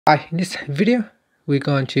Hi, in this video, we're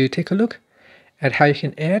going to take a look at how you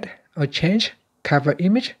can add or change cover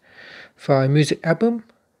image for a music album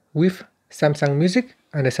with Samsung Music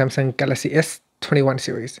and the Samsung Galaxy S21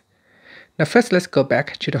 series. Now first, let's go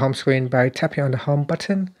back to the home screen by tapping on the home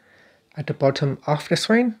button at the bottom of the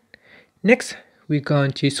screen. Next, we're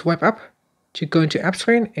going to swipe up to go into app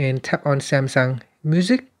screen and tap on Samsung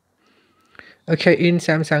Music. Okay, in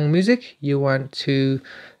Samsung Music, you want to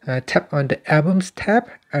tap on the Albums tab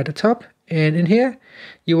at the top, and in here,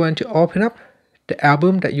 you want to open up the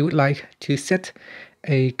album that you would like to set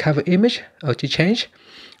a cover image or to change.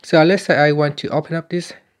 So let's say I want to open up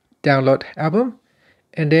this download album,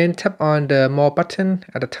 and then tap on the More button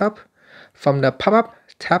at the top. From the pop-up,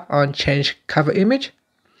 tap on Change Cover Image.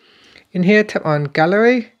 In here, tap on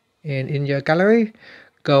Gallery, and in your gallery,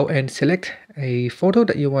 go and select a photo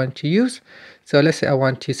that you want to use. So let's say I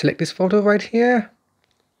want to select this photo right here.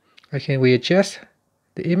 I can readjust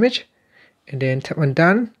the image and then tap on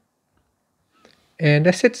Done. And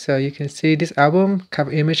that's it. So you can see this album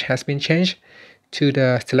cover image has been changed to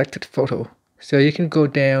the selected photo. So you can go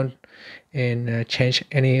down and change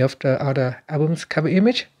any of the other album's cover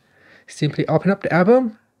image. Simply open up the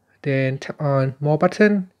album, then tap on More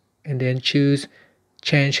button, and then choose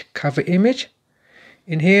Change Cover Image.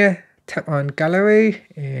 In here, tap on Gallery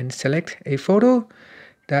and select a photo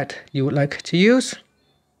that you would like to use.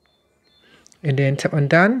 And then tap on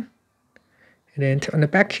Done. And then tap on the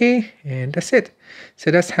back key, and that's it. So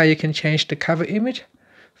that's how you can change the cover image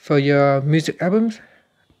for your music albums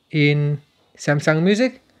in Samsung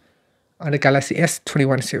Music on the Galaxy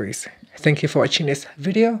S21 series. Thank you for watching this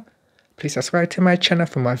video. Please subscribe to my channel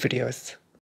for more videos.